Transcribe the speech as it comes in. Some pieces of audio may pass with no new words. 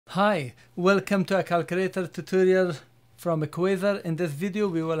Hi, welcome to a calculator tutorial from Equaser. In this video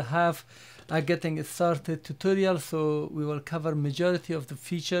we will have a getting started tutorial, so we will cover majority of the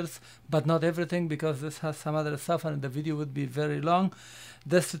features but not everything because this has some other stuff and the video would be very long.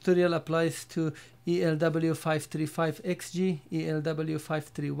 This tutorial applies to EL-W535XG,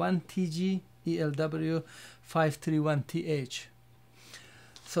 EL-W531TG, EL-W531TH.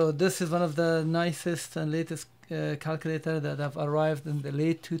 So this is one of the nicest and latest calculator that have arrived in the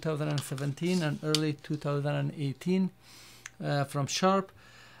late 2017 and early 2018 from Sharp.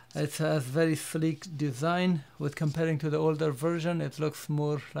 It has very sleek design. With comparing to the older version, it looks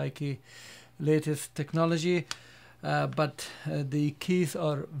more like a latest technology, but the keys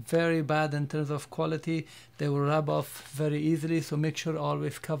are very bad in terms of quality. They will rub off very easily, so make sure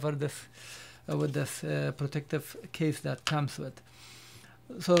always cover this with this protective case that comes with.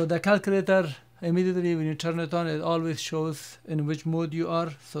 So the calculator, immediately when you turn it on, it always shows in which mode you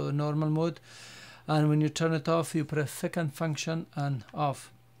are, so normal mode, and when you turn it off you press second function and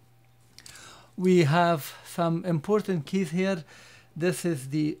off. We have some important keys here. This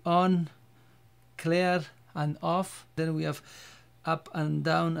is the on, clear and off. Then we have up and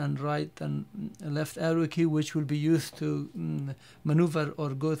down and right and left arrow key, which will be used to maneuver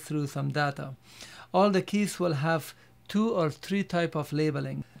or go through some data. All the keys will have 2 or 3 type of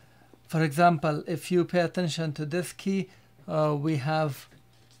labeling. For example, if you pay attention to this key, we have,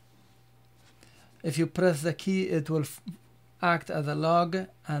 if you press the key it will act as a log,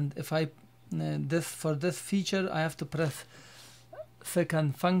 and if I for this feature I have to press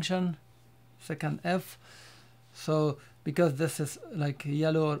second function, second F. So because this is like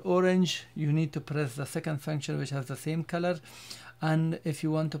yellow or orange, you need to press the second function which has the same color. And if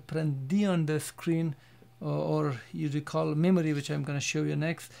you want to print D on the screen, or you recall memory, which I'm going to show you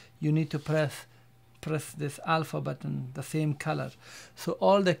next, you need to press this alpha button, the same color. So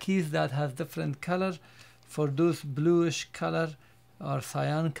all the keys that has different color, for those bluish color or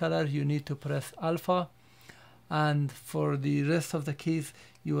cyan color, you need to press alpha, and for the rest of the keys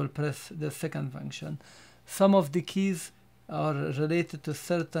you will press the second function. Some of the keys are related to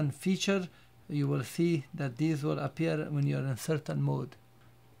certain feature. You will see that these will appear when you're in certain mode.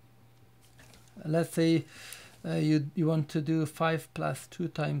 Let's say you want to do 5 plus 2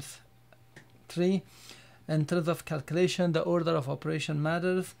 times 3. In terms of calculation, the order of operation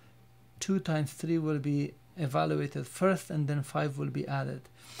matters. 2 times 3 will be evaluated first and then 5 will be added.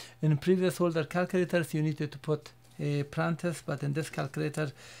 In previous older calculators you needed to put a parenthesis, but in this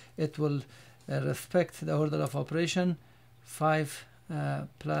calculator it will respect the order of operation. 5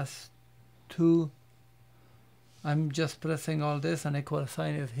 plus 2. I'm just pressing all this, and equal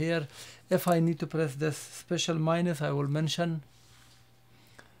sign is here. If I need to press this special minus, I will mention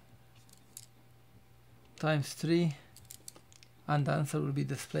times 3 and the answer will be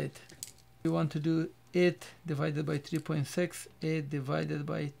displayed. You want to do 8 divided by 3.6, 8 divided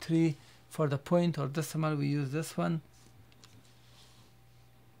by 3 for the point or decimal, we use this one,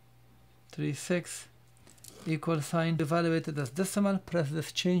 36, equal sign. Evaluated as decimal, press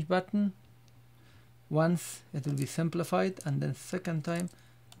this change button. Once it will be simplified, and then second time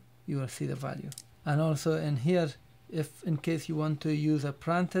you will see the value. And also in here, if in case you want to use a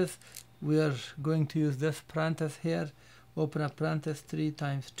parenthesis, we are going to use this parenthesis here. Open a parenthesis, 3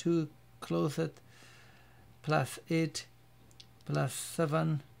 times 2, close it, plus 8 plus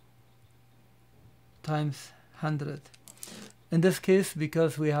 7 times 100. In this case,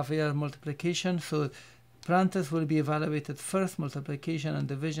 because we have here multiplication, so parenthesis will be evaluated first, multiplication and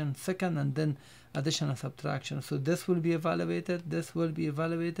division second, and then addition and subtraction. So this will be evaluated, this will be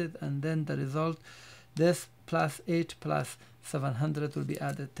evaluated, and then the result, this plus 8 plus 700 will be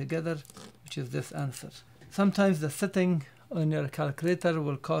added together, which is this answer. Sometimes the setting on your calculator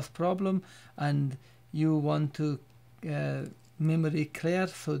will cause problem and you want to memory clear,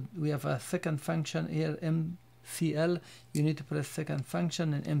 so we have a second function here, MCL. You need to press second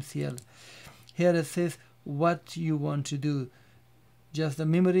function in MCL. Here it says what you want to do, just the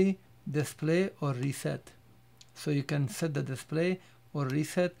memory, display or reset. So you can set the display or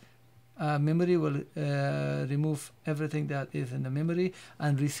reset. Memory will remove everything that is in the memory,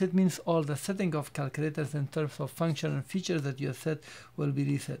 and reset means all the setting of calculators in terms of function and features that you have set will be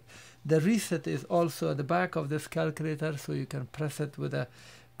reset. The reset is also at the back of this calculator, so you can press it with a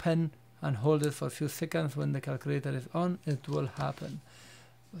pen and hold it for a few seconds. When the calculator is on, it will happen.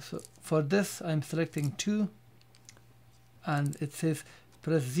 So for this I'm selecting 2, and it says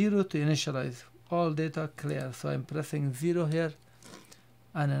press 0 to initialize, all data clear. So I'm pressing 0 here,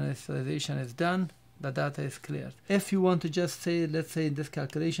 and initialization is done, the data is cleared. If you want to just say, let's say in this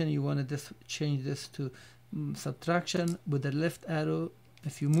calculation you want to change this to subtraction, with the left arrow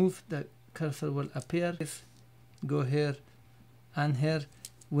If you move, the cursor will appear. Go here and here.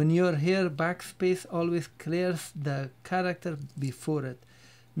 When you're here, backspace always clears the character before it,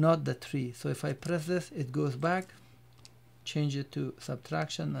 not the tree. So if I press this, it goes back, change it to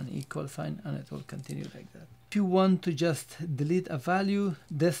subtraction and equal sign, and it will continue like that. If you want to just delete a value,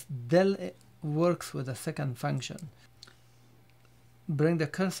 this del works with a second function. Bring the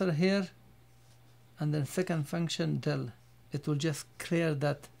cursor here, and then second function del. It will just clear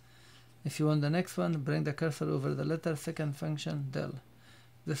that. If you want the next one, bring the cursor over the letter, second function del.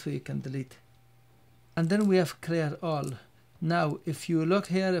 This way you can delete. And then we have clear all. Now if you look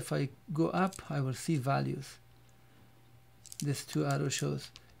here, if I go up, I will see values. This 2 arrow shows.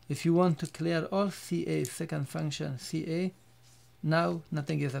 If you want to clear all, CA, second function CA, now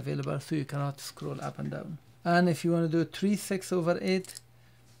nothing is available, so you cannot scroll up and down. And if you want to do 3 6/8,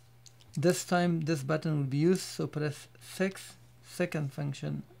 this time this button will be used, so press 6, second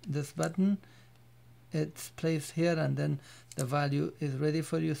function, this button, it's placed here, and then the value is ready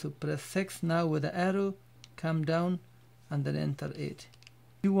for you, so press 6. Now with the arrow, come down and then enter 8. If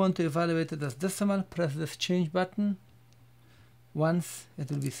you want to evaluate it as decimal, press this change button. Once it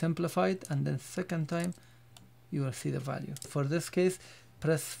will be simplified, and then second time you will see the value. For this case,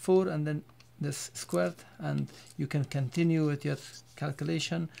 press 4 and then this squared, and you can continue with your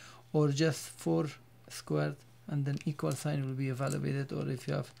calculation, or just 4 squared and then equal sign will be evaluated, or if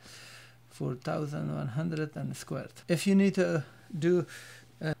you have 4100 and squared. If you need to do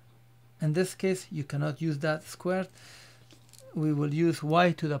in this case, you cannot use that squared. We will use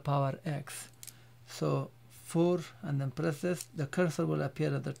y to the power x. So 4 and then press this, the cursor will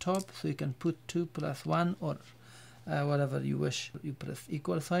appear at the top, so you can put 2 plus 1 or whatever you wish. You press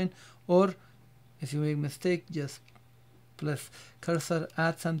equal sign, or if you make mistake, just press cursor,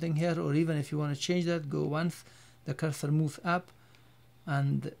 add something here, or even if you want to change that, go once, the cursor moves up,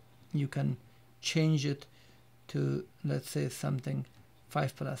 and you can change it to, let's say, something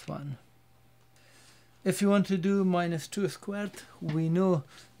 5 plus 1. If you want to do -2 squared, we know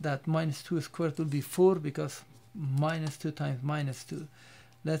that -2 squared will be 4, because -2 times -2.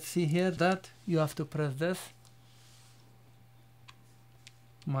 Let's see here that you have to press this,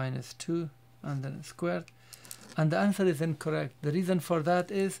 -2 and then squared, and the answer is incorrect. The reason for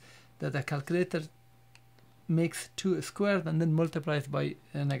that is that the calculator makes 2 squared and then multiplies by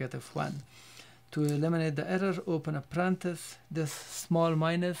a -1. To eliminate the error, open a parenthesis, this small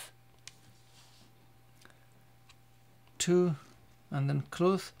minus, 2 and then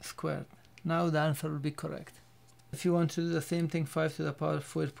close, squared. Now the answer will be correct. If you want to do the same thing, 5 to the power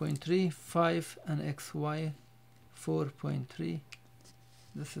 4.3, 5 and xy 4.3,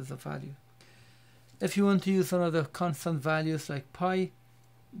 this is the value. If you want to use one of the constant values like pi,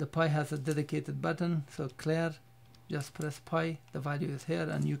 the pi has a dedicated button, so clear, just press pi, the value is here,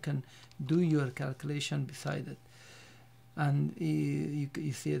 and you can do your calculation beside it, and you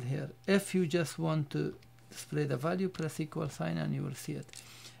see it here. If you just want to display the value, press equal sign and you will see it.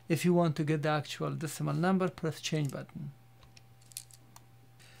 If you want to get the actual decimal number, press change button.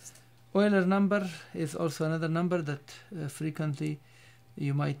 Euler number is also another number that frequently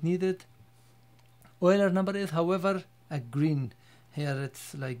you might need it. Euler number is, however, a green. Here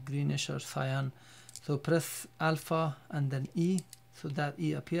it's like greenish or cyan. So press alpha and then E, so that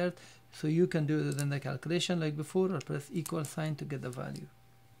E appeared. So you can do it within the calculation like before, or press equal sign to get the value.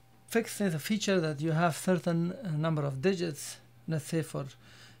 Fixed is a feature that you have certain number of digits. Let's say for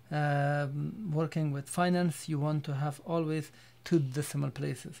working with finance, you want to have always 2 decimal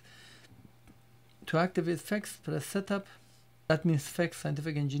places. To activate fixed, press setup. That means fixed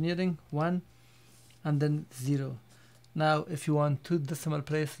scientific engineering 1 and then 0. Now if you want 2 decimal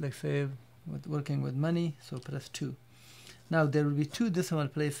places, like say with working with money, so press 2. Now there will be 2 decimal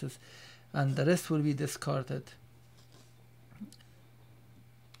places and the rest will be discarded.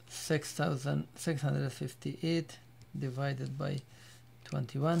 6,658 divided by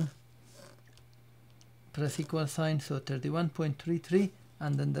 21, press equal sign, so 31.33,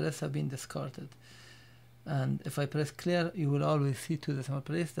 and then the rest have been discarded. And if I press clear, you will always see 2 decimal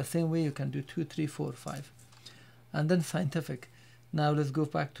places. The same way you can do 2, 3, 4, 5. And then scientific. Now let's go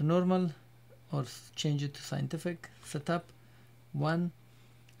back to normal, or change it to scientific, setup 1,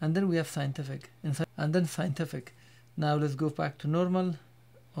 and then we have scientific, and then scientific. Now let's go back to normal,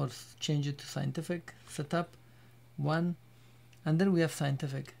 or change it to scientific, setup 1, and then we have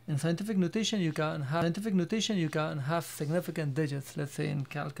scientific. In scientific notation you can have significant digits. Let's say in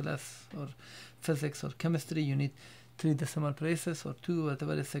calculus or physics or chemistry you need 3 decimal places, or 2,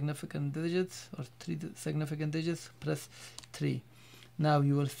 whatever is significant digits, or 3 significant digits, press 3. Now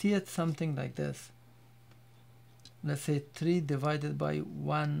you will see it something like this. let's say 3 divided by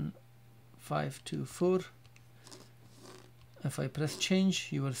 1524. If I press change,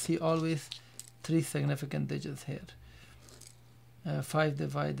 you will see always 3 significant digits here. 5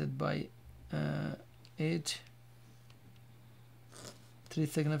 divided by 8, 3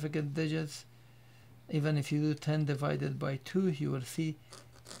 significant digits. Even if you do 10 divided by 2, you will see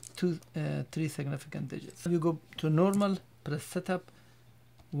 3 significant digits. You go to normal, press setup,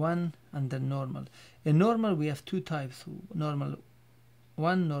 1, and then normal. In normal we have 2 types, normal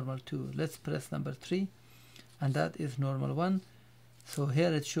 1, normal 2. Let's press number 3, and that is normal 1. So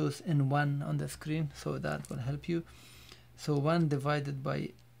here it shows in 1 on the screen, so that will help you. So 1 divided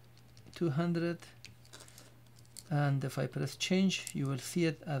by 200, and if I press change, you will see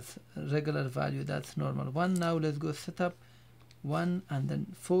it as a regular value. That's normal 1. Now let's go setup, 1 and then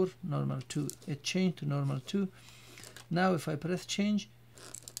 4, normal 2. It changed to normal 2. Now if I press change,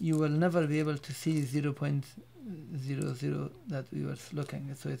 you will never be able to see 0.00 that we were looking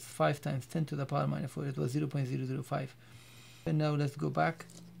at. So it's 5 times 10 to the power minus 4. It was 0.005. And now let's go back,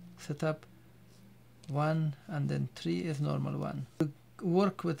 setup, 1 and then 3 is normal 1. To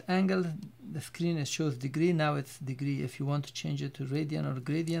work with angle, the screen shows degree. Now it's degree. If you want to change it to radian or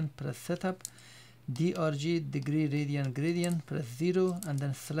gradient, press setup, DRG, degree, radian, gradient, press 0 and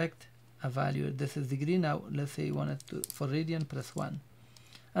then select a value. This is degree. Now let's say you want it to, for radian, press 1,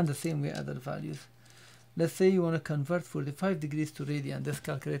 and the same way other values. Let's say you want to convert 45 degrees to radian. This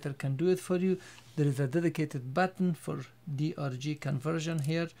calculator can do it for you. There is a dedicated button for DRG conversion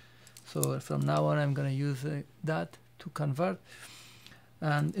here. So from now on I'm going to use that to convert.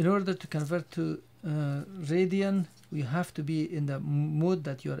 And in order to convert to radian, we have to be in the mode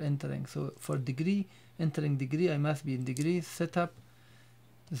that you are entering. So for degree, entering degree, I must be in degree, setup,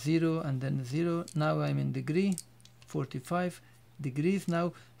 0 and then 0. Now I'm in degree, 45 degrees.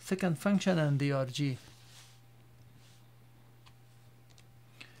 Now second function and DRG.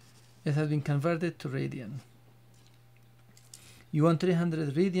 It has been converted to radian. You want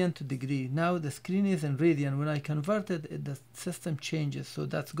 300 radian to degree. Now the screen is in radian. When I converted it, the system changes, so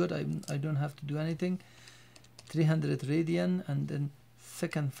that's good. I don't have to do anything. 300 radian and then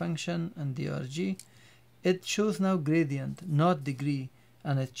second function and DRG. It shows now gradient, not degree,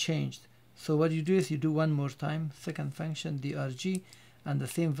 and it changed. So what you do is you do one more time, second function DRG, and the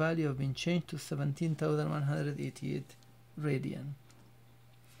same value have been changed to 17,188 radian.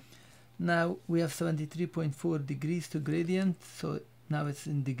 Now we have 73.4 degrees to gradient, so now it's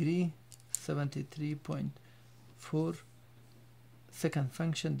in degree, 73.4, second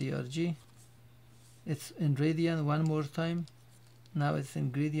function DRG. It's in radian one more time. Now it's in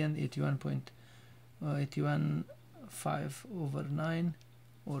gradient, 81.5 over 9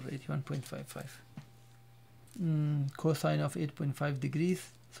 or 81.55. Cosine of 8.5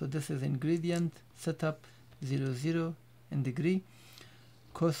 degrees. So this is in gradient, setup 0, 0 in degree.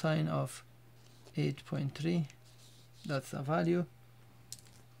 Cosine of 8.3, that's a value.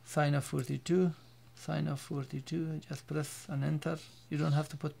 Sine of 42, sine of 42, just press and enter. You don't have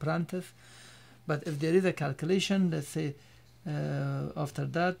to put parentheses, but if there is a calculation, let's say after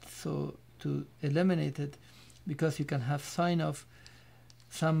that, so to eliminate it, because you can have sine of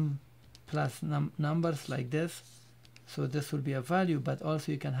some plus numbers like this, so this will be a value, but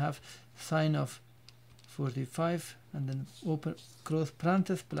also you can have sine of 45 and then open close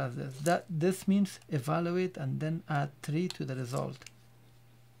parenthesis plus this. This means evaluate and then add 3 to the result.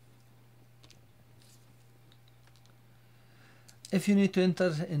 If you need to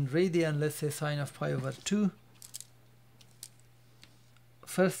enter in radian, let's say sine of pi over 2,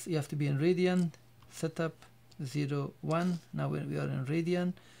 first you have to be in radian, setup 0, 1. Now we are in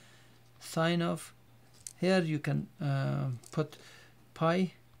radian. Sine of, here you can put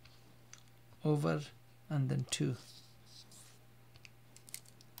pi over and then 2.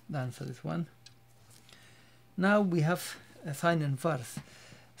 The answer is 1. Now we have a sine inverse.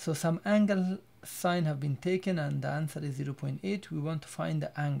 So some angle sine have been taken and the answer is 0.8. We want to find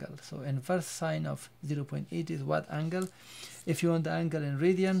the angle. So inverse sine of 0.8 is what angle? If you want the angle in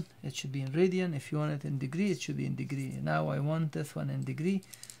radian, it should be in radian. If you want it in degree, it should be in degree. Now I want this one in degree.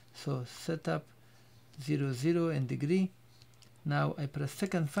 So setup 0, 0 in degree. Now I press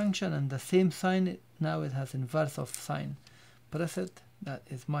second function and the same sign, now it has inverse of sine. Press it, that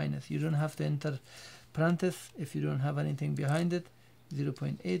is minus. You don't have to enter parentheses if you don't have anything behind it.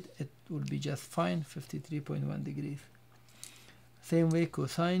 0.8, it will be just fine, 53.1 degrees. Same way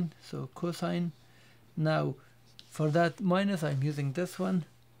cosine, so cosine. Now for that minus, I'm using this one.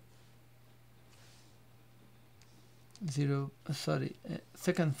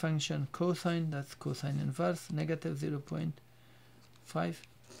 Second function cosine, that's cosine inverse, negative 0.5,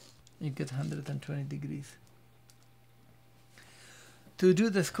 you get 120 degrees. To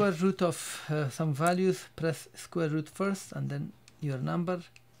do the square root of some values, press square root first and then your number.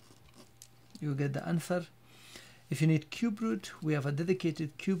 You get the answer. If you need cube root, we have a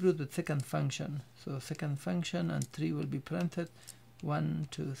dedicated cube root with second function. So second function and 3 will be printed. 1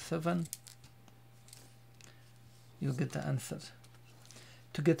 to 7. You get the answer.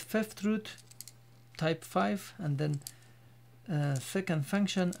 To get fifth root, type 5 and then second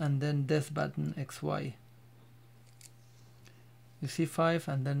function and then this button XY. You see 5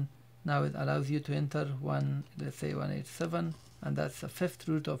 and then now it allows you to enter one, let's say 187, and that's the fifth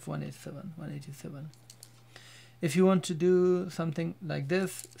root of 187. If you want to do something like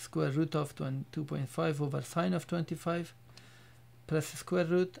this, square root of 2.5 over sine of 25, press square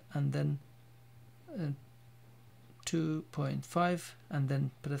root and then 2.5 and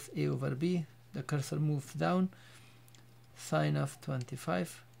then press A over B. The cursor moves down, sine of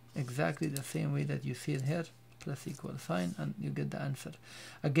 25, exactly the same way that you see it here. Press equal sign and you get the answer.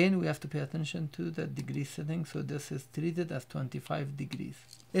 Again, we have to pay attention to the degree setting, so this is treated as 25 degrees.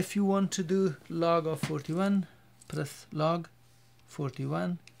 If you want to do log of 41, press log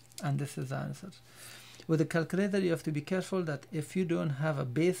 41 and this is the answer. With the calculator, you have to be careful that if you don't have a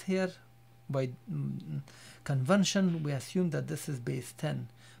base here, by convention we assume that this is base 10,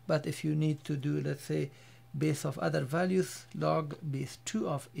 but if you need to do, let's say, base of other values, log base 2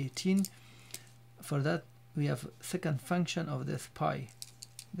 of 18, for that we have second function of this pi.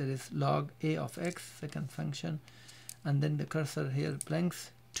 There is log a of x, second function, and then the cursor here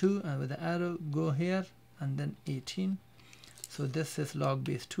blinks 2 and with the arrow go here and then 18. So this is log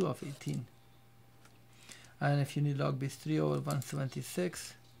base 2 of 18. And if you need log base 3 over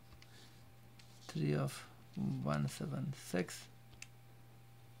 176, 3 of 176.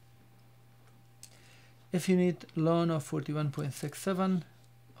 If you need ln of 41.67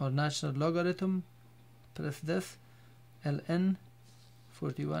 or natural logarithm, press this ln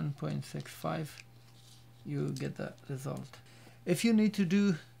 41.65. You get the result. If you need to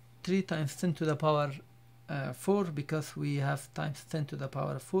do 3 times 10 to the power 4, because we have times 10 to the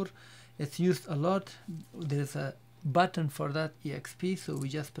power 4, it's used a lot. There's a button for that exp, so we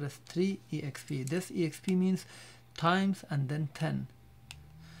just press 3 exp. This exp means times and then 10,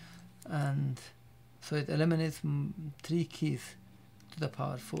 and so it eliminates 3 keys to the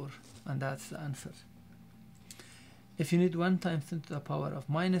power 4, and that's the answer. If you need 1 times 10 to the power of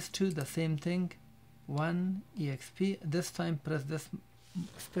minus 2, the same thing, 1 exp. This time press this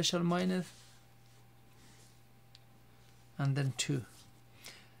special minus and then 2.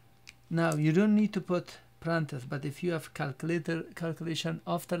 Now you don't need to put parentheses, but if you have calculation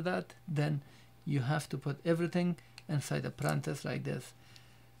after that, then you have to put everything inside a parenthesis like this.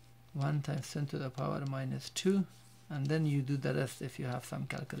 1 times 10 to the power minus 2, and then you do the rest if you have some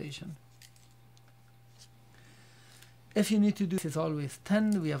calculation. If you need to do this, is always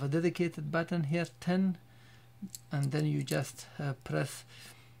 10. We have a dedicated button here, 10, and then you just press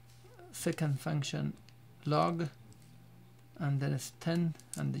second function log, and then it's 10,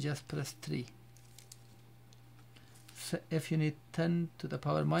 and just press 3. So if you need 10 to the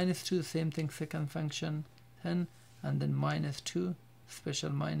power minus 2, same thing, second function 10, and then minus 2, special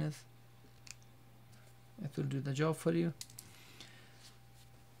minus. It will do the job for you.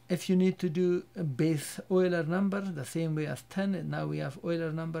 If you need to do a base Euler number, the same way as 10, now we have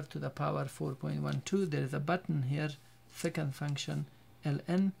Euler number to the power 4.12. There is a button here, second function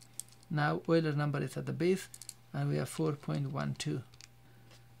ln. Now Euler number is at the base, and we have 4.12.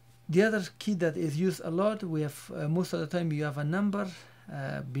 The other key that is used a lot, we have most of the time you have a number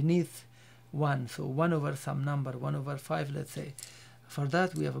beneath 1, so 1 over some number, 1 over 5, let's say. For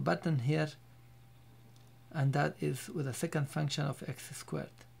that we have a button here, and that is with a second function of x squared.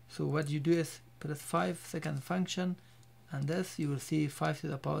 So what you do is press 5, second function, and this you will see 5 to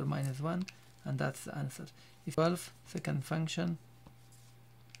the power minus 1, and that's the answer. If 12, second function,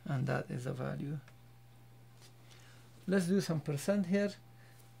 and that is the value. Let's do some percent here.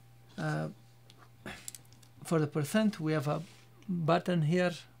 For the percent, we have a button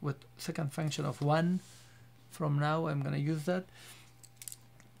here with second function of 1. From now I'm going to use that.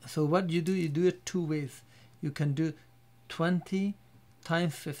 So what you do it 2 ways. You can do 20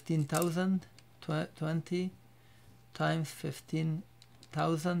 times 15,000, 20 times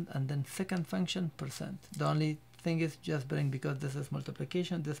 15,000, and then second function percent. The only thing is just bring, because this is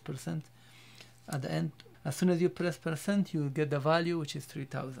multiplication, this percent at the end. As soon as you press percent, you will get the value, which is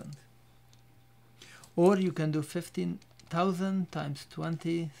 3,000. Or you can do 15,000 times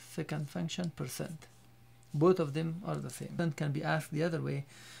 20 second function percent. Both of them are the same. And can be asked the other way.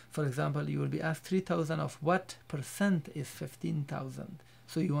 For example, you will be asked 3,000 of what percent is 15,000.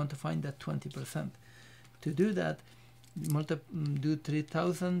 So you want to find that 20%. To do that, do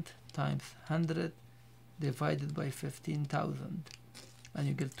 3000 times 100 divided by 15,000 and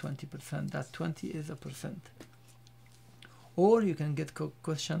you get 20%. That 20 is a percent. Or you can get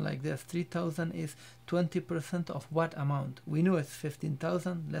question like this: 3000 is 20% of what amount? We know it's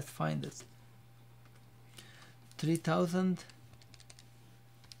 15,000. Let's find it. 3000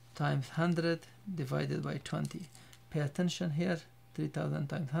 times 100 divided by 20. Pay attention here. 3000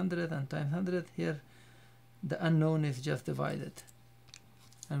 times 100 and times 100. Here the unknown is just divided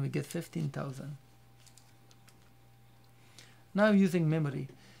and we get 15,000. Now using memory.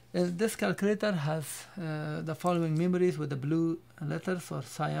 This calculator has the following memories with the blue letters or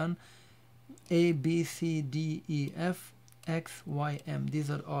cyan: A, B, C, D, E, F, X, Y, M. These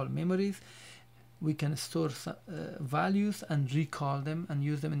are all memories. We can store values and recall them and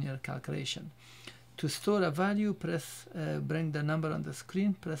use them in your calculation. To store a value, bring the number on the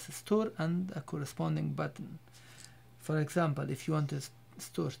screen, press store and a corresponding button. For example, if you want to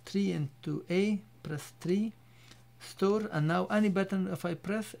store 3 into A, press 3. Store, and now any button if I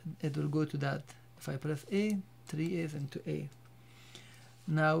press, it will go to that. If I press A, 3 A's into A.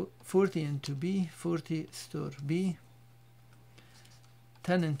 Now 40 into B, 40 store B.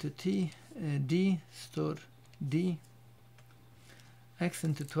 10 into D, store D. X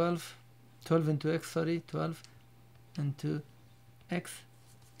into 12, 12 into X, sorry, 12 into X.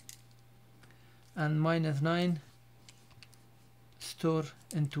 And minus 9, store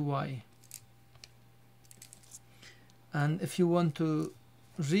into Y. And if you want to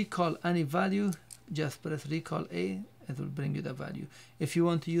recall any value, just press recall A, it will bring you the value. If you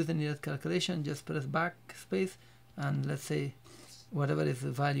want to use any calculation, just press backspace and let's say whatever is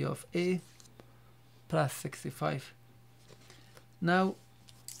the value of A plus 65. Now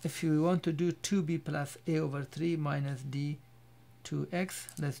if you want to do 2B plus A over 3 minus D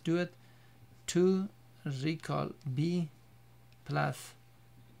 2X, let's do it. 2 recall B plus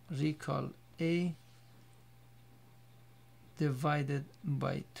recall A divided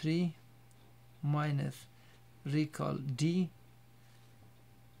by 3 minus recall D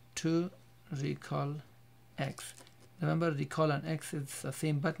to recall X. Remember, recall and X is the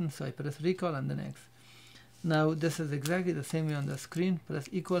same button, so I press recall and then X. Now this is exactly the same way on the screen. Press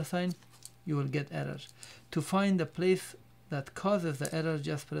equal sign, you will get error. To find the place that causes the error,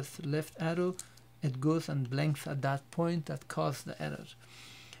 just press left arrow. It goes and blinks at that point that caused the error.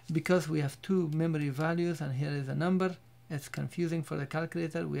 Because we have two memory values and here is a number, it's confusing for the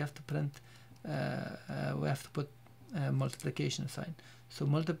calculator. We have to print, we have to put a multiplication sign. So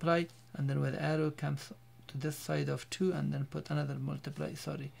multiply, and then where the arrow comes to this side of 2, and then put another multiply,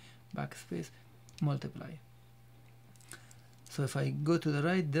 sorry, backspace, multiply. So if I go to the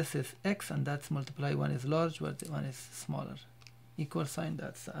right, this is X, and that's multiply. One is large, one is smaller. Equal sign,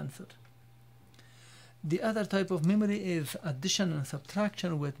 that's the answer. The other type of memory is addition and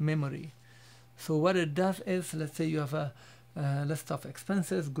subtraction with memory. So what it does is, let's say you have a list of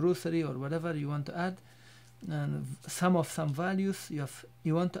expenses, grocery or whatever you want to add, and sum of some values.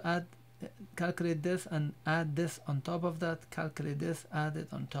 You want to add, calculate this and add this on top of that, calculate this, add it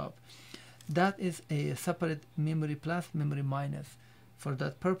on top. That is a separate memory plus, memory minus for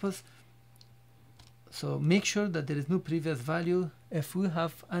that purpose. So make sure that there is no previous value. If we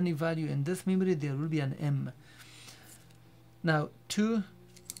have any value in this memory, there will be an M. Now 2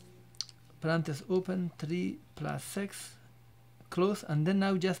 parenthesis open, 3 plus 6 close, and then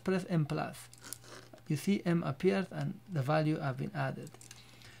now just press M plus. You see M appeared and the value have been added.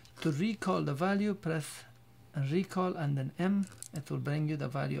 To recall the value, press recall and then M. It will bring you the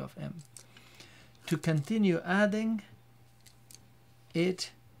value of M. To continue adding,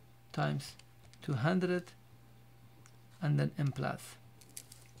 8 times 200 and then M plus.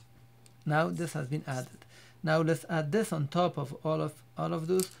 Now this has been added. Now let's add this on top of all of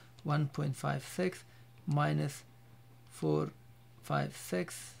those. 1.56 minus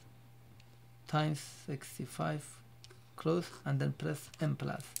 456 times 65, close, and then press M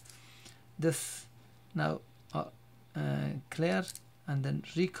plus. This now clear, and then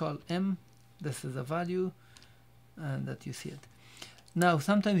recall M. This is the value, and that you see it. Now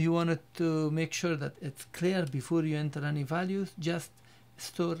sometimes you wanted to make sure that it's clear before you enter any values. Just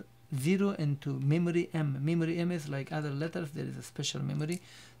store 0 into memory M. Memory M is like other letters, there is a special memory.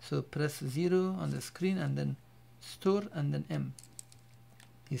 So press 0 on the screen and then store and then M.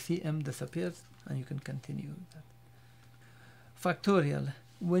 You see M disappears and you can continue that. Factorial.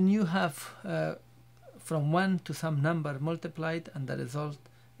 When you have from 1 to some number multiplied and the result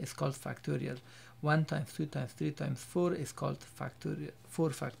is called factorial. 1 times 2 times 3 times 4 is called factorial, 4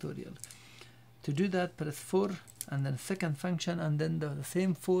 factorial. To do that, press 4 and then second function, and then the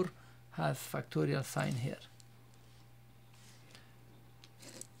same 4 has factorial sign here.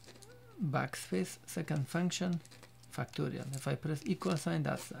 backspace, second function, factorial. If I press equal sign,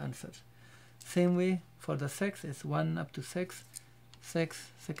 that's the answer. Same way for the sex, it's 1 up to 6,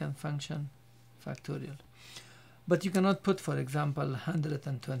 second function, factorial. But you cannot put, for example,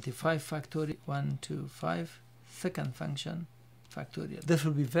 125 factorial, 1, 2, 5, second function, factorial. This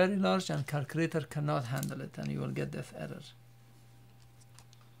will be very large and calculator cannot handle it, and you will get this error.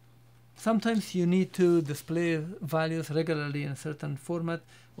 Sometimes you need to display values regularly in a certain format,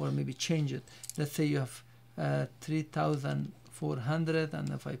 or maybe change it. Let's say you have 3,400, and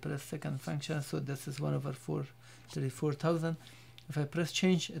if I press second function, so this is 1 over 34,000. If I press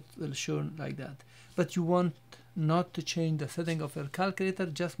change, it will show like that. But you want not to change the setting of your calculator,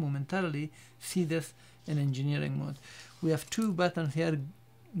 just momentarily see this in engineering mode. We have two buttons here,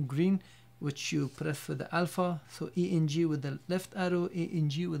 green, which you press with the alpha, so ENG with the left arrow,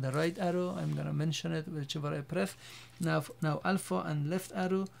 ENG with the right arrow. I'm going to mention it whichever I press. Now alpha and left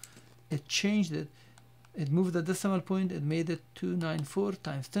arrow, it changed it. It moved the decimal point, it made it 294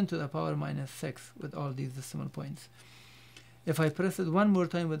 times 10 to the power minus 6 with all these decimal points. If I press it one more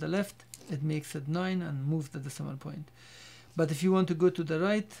time with the left, it makes it 9 and moves the decimal point. But if you want to go to the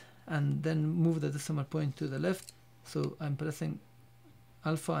right and then move the decimal point to the left, so I'm pressing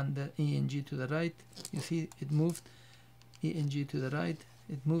alpha and the ENG to the right, you see it moved, ENG to the right,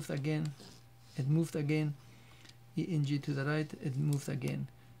 it moved again, ENG to the right, it moved again.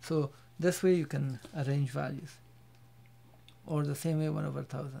 So this way you can arrange values, or the same way 1 over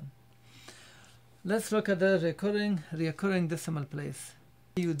 1000. Let's look at the recurring decimal place.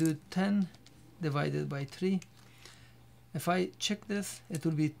 You do 10 divided by 3. If I check this, it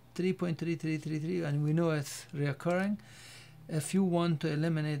will be 3.3333, and we know it's recurring. If you want to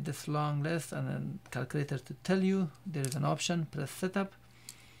eliminate this long list and then calculator to tell you, there is an option, press setup,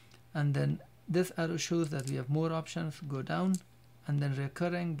 and then this arrow shows that we have more options, go down, and then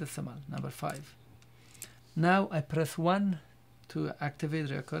recurring decimal, number 5. Now I press 1 to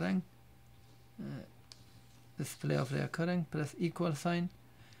activate recurring, display of recurring, press equal sign.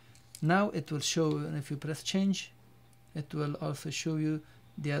 Now it will show, and if you press change, it will also show you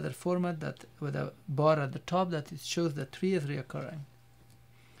the other format that with a bar at the top that it shows that 3 is recurring.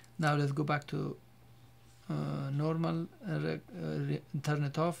 Now let's go back to normal, turn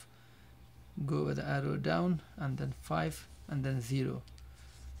it off, go with the arrow down, and then 5, and then 0.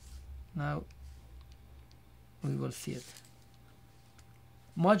 Now we will see it.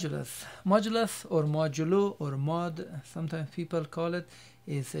 Modulus or modulo or mod, sometimes people call it,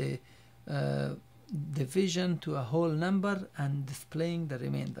 is a division to a whole number and displaying the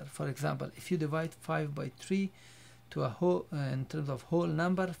remainder. For example, if you divide 5 by 3 to a whole, in terms of whole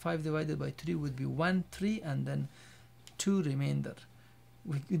number, 5 divided by 3 would be 1 3 and then 2 remainder.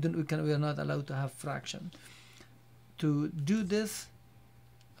 We are not allowed to have fraction. To do this,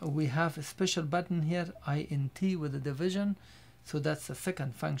 we have a special button here, int with the division, so that's the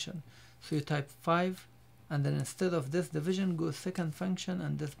second function. So you type 5, and then instead of this division, go second function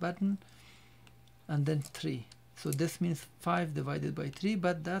and this button, and then 3. So this means 5 divided by 3,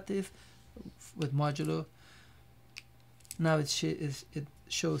 but that is with modulo. Now it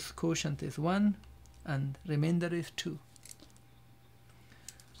shows quotient is 1 and remainder is 2.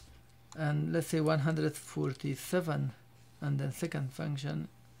 And let's say 147, and then second function,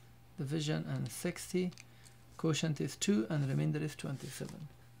 division, and 60, quotient is 2 and remainder is 27.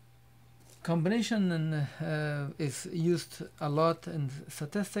 Combination is used a lot in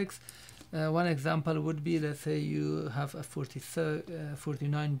statistics. One example would be, let's say you have a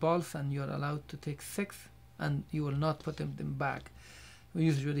 49 balls and you're allowed to take 6 and you will not put them back.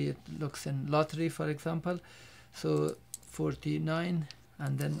 Usually it looks in lottery, for example. So 49,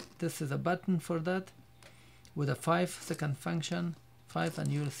 and then this is a button for that with a 5, second function 5, and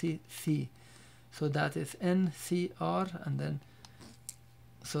you will see C. So that is N, C, R, and then,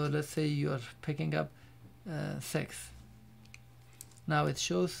 so let's say you are picking up 6. Now it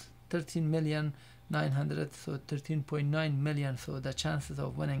shows 13,900,000, so 13.9 million. So the chances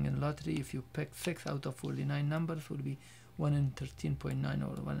of winning in lottery if you pick 6 out of 49 numbers would be 1 in 13.9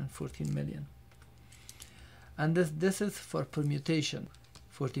 or 1 in 14 million. And this is for permutation.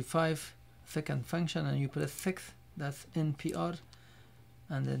 45, second function, and you press 6, that's NPR,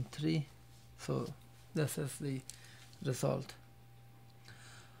 and then 3. So this is the result.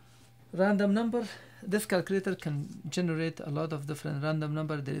 Random number. This calculator can generate a lot of different random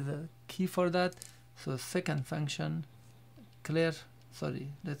number. There is a key for that. So second function clear, sorry,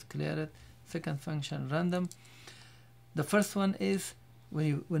 let's clear it. Second function random. The first one is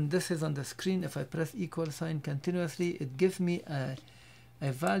when this is on the screen, if I press equal sign continuously, it gives me a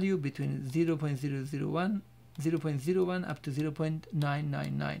value between 0.001 up to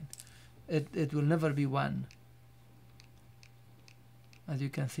 0.999. it will never be 1. As you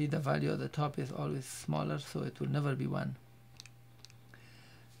can see, the value at the top is always smaller, so it will never be 1.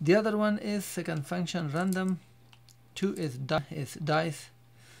 The other one is second function random. 2 is dice.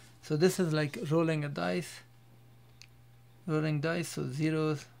 So this is like rolling a dice. Rolling dice, so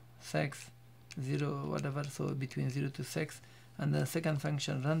 0, 6, 0, whatever, so between 0 to 6. And then second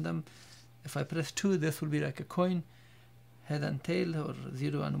function random. If I press 2, this will be like a coin, head and tail, or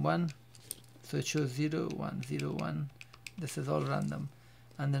 0 and 1. So it shows 0, 1, 0, 1. This is all random.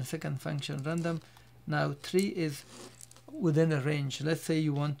 And then second function random. Now 3 is within a range. Let's say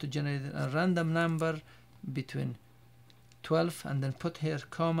you want to generate a random number between 12 and then put here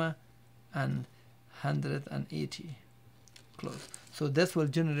comma and 180. Close. So this will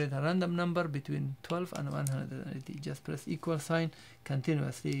generate a random number between 12 and 180. Just press equal sign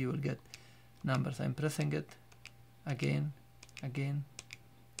continuously, you will get numbers. I'm pressing it again.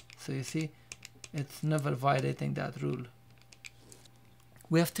 So you see, it's never violating that rule.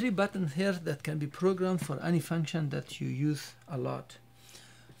 We have 3 buttons here that can be programmed for any function that you use a lot.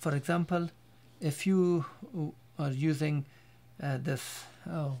 For example, if you are using this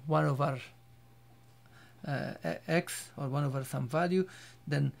 1 over x, or 1 over some value,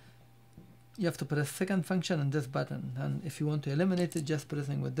 then you have to press second function and this button. And if you want to eliminate it, just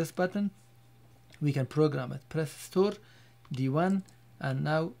pressing with this button, we can program it. Press store D1, and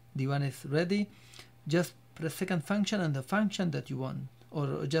now D1 is ready. Just press second function and the function that you want,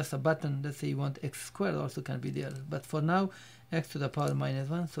 or just a button. Let's say you want x squared, also can be there, but for now x to the power minus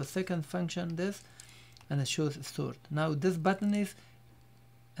 1. So second function this, and it shows stored. Now this button is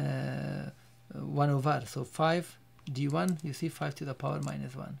 1 over, so 5 D1, you see 5 to the power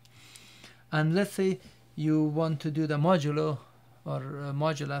minus 1. And let's say you want to do the modulo, or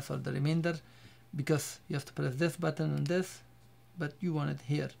modulus, or the remainder, because you have to press this button and this, but you want it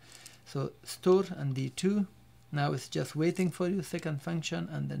here. So store and D2. Now it's just waiting for you, second function,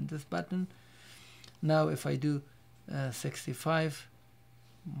 and then this button. Now if I do 65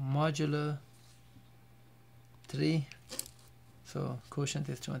 modulo 3, so quotient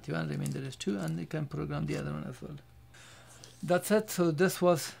is 21, remainder is 2, and you can program the other one as well. That's it. So this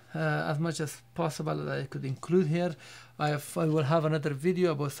was as much as possible that I could include here. I will have another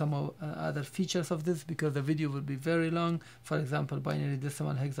video about some other features of this, because the video will be very long. For example, binary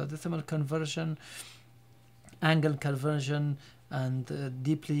decimal, hexadecimal conversion, angle conversion, and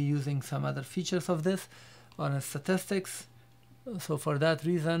deeply using some other features of this on statistics. So for that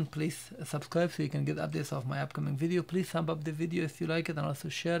reason, please subscribe so you can get updates of my upcoming video. Please thumb up the video if you like it, and also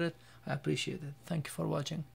share it. I appreciate it. Thank you for watching.